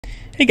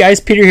Hey guys,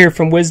 Peter here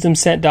from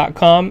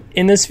wisdomsent.com.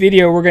 In this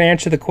video, we're going to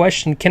answer the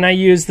question, can I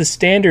use the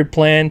standard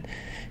plan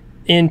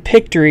in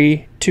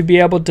Pictory to be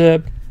able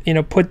to,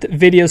 put the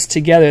videos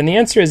together? And the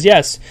answer is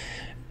yes.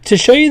 To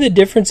show you the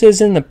differences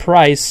in the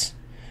price,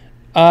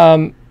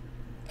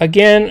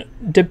 again,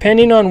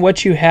 depending on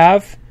what you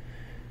have,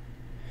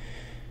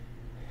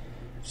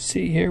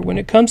 see here, when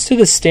it comes to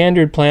the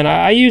standard plan,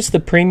 I use the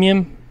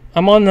premium.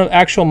 I'm on the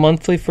actual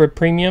monthly for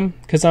premium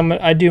because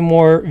I do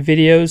more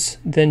videos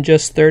than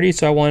just 30,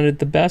 so I wanted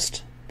the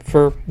best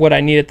for what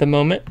I need at the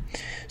moment.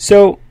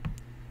 So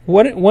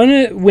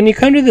when you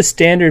come to the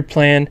standard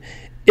plan,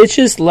 it's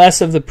just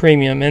less of the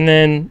premium, and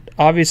then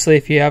obviously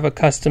if you have a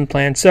custom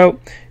plan. So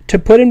to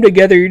put them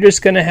together, you're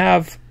just going to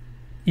have,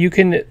 you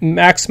can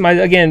maximize,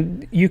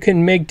 again, you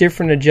can make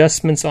different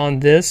adjustments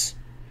on this,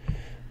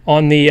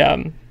 on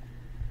the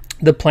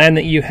plan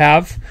that you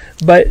have,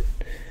 but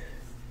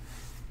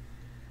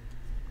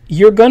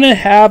you're going to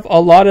have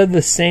a lot of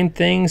the same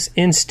things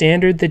in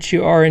standard that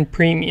you are in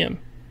premium.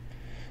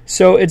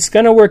 So it's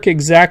going to work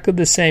exactly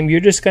the same. You're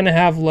just going to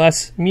have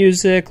less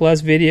music,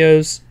 less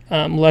videos,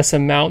 less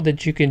amount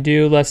that you can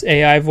do, less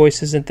AI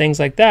voices and things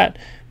like that.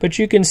 But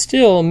you can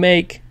still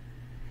make,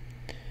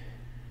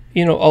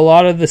 a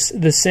lot of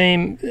the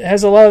same, it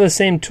has a lot of the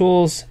same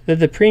tools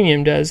that the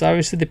premium does.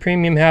 Obviously the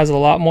premium has a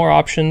lot more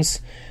options,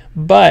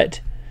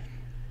 but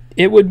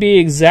it would be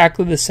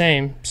exactly the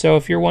same. So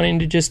if you're wanting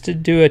to just to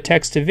do a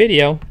text to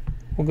video,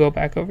 we'll go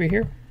back over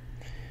here.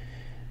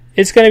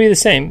 It's going to be the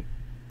same.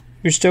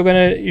 You're still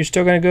going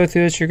to go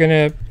through this. You're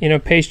going to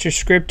paste your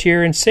script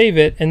here and save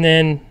it, and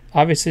then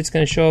obviously it's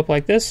going to show up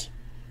like this.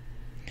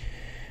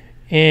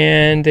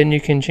 And then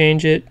you can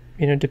change it,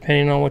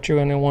 depending on what you're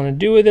going to want to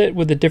do with it,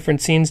 with the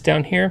different scenes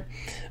down here.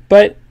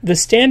 But the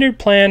standard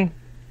plan,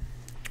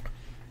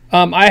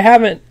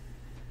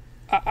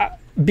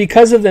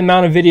 because of the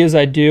amount of videos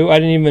I do, I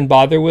didn't even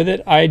bother with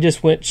it. I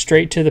just went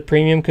straight to the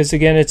premium because,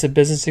 again, it's a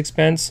business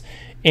expense,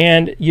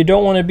 and you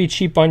don't want to be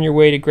cheap on your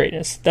way to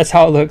greatness. That's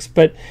how it looks.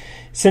 But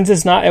since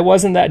it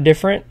wasn't that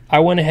different, I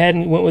went ahead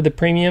and went with the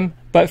premium.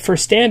 But for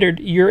standard,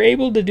 you're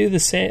able to do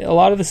a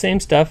lot of the same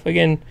stuff.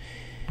 Again,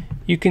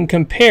 you can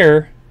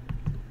compare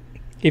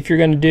if you're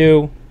going to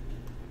do,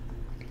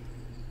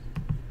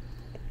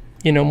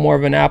 more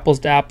of an apples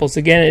to apples.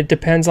 Again, it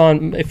depends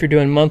on if you're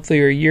doing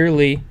monthly or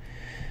yearly.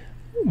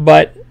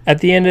 But at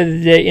the end of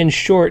the day, in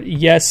short,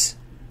 yes,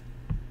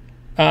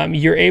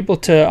 you're able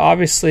to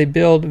obviously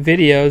build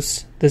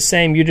videos the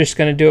same. You're just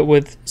going to do it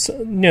with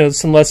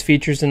some less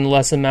features and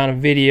less amount of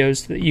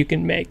videos that you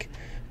can make.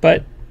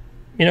 But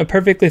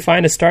perfectly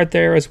fine to start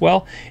there as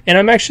well. And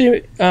I'm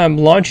actually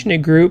launching a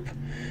group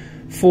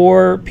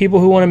for people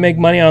who want to make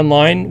money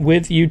online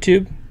with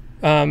YouTube,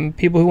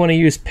 people who want to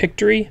use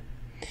Pictory.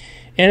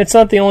 And it's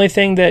not the only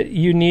thing that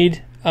you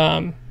need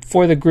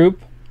for the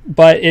group,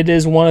 but it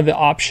is one of the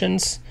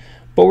options.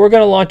 But we're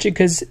going to launch it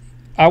because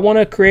I want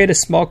to create a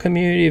small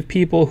community of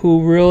people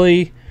who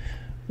really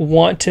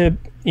want to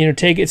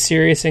take it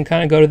serious and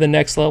kind of go to the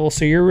next level.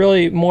 So you're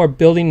really more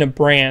building a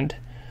brand.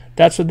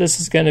 That's what this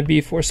is going to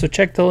be for. So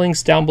check the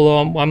links down below.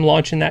 I'm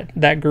launching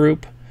that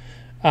group.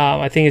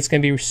 I think it's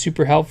going to be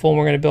super helpful, and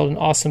we're going to build an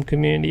awesome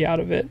community out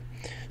of it.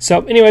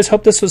 So anyways,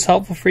 hope this was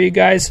helpful for you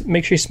guys.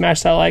 Make sure you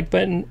smash that like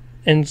button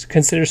and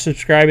consider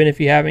subscribing if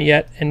you haven't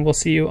yet, and we'll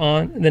see you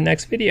on the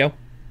next video.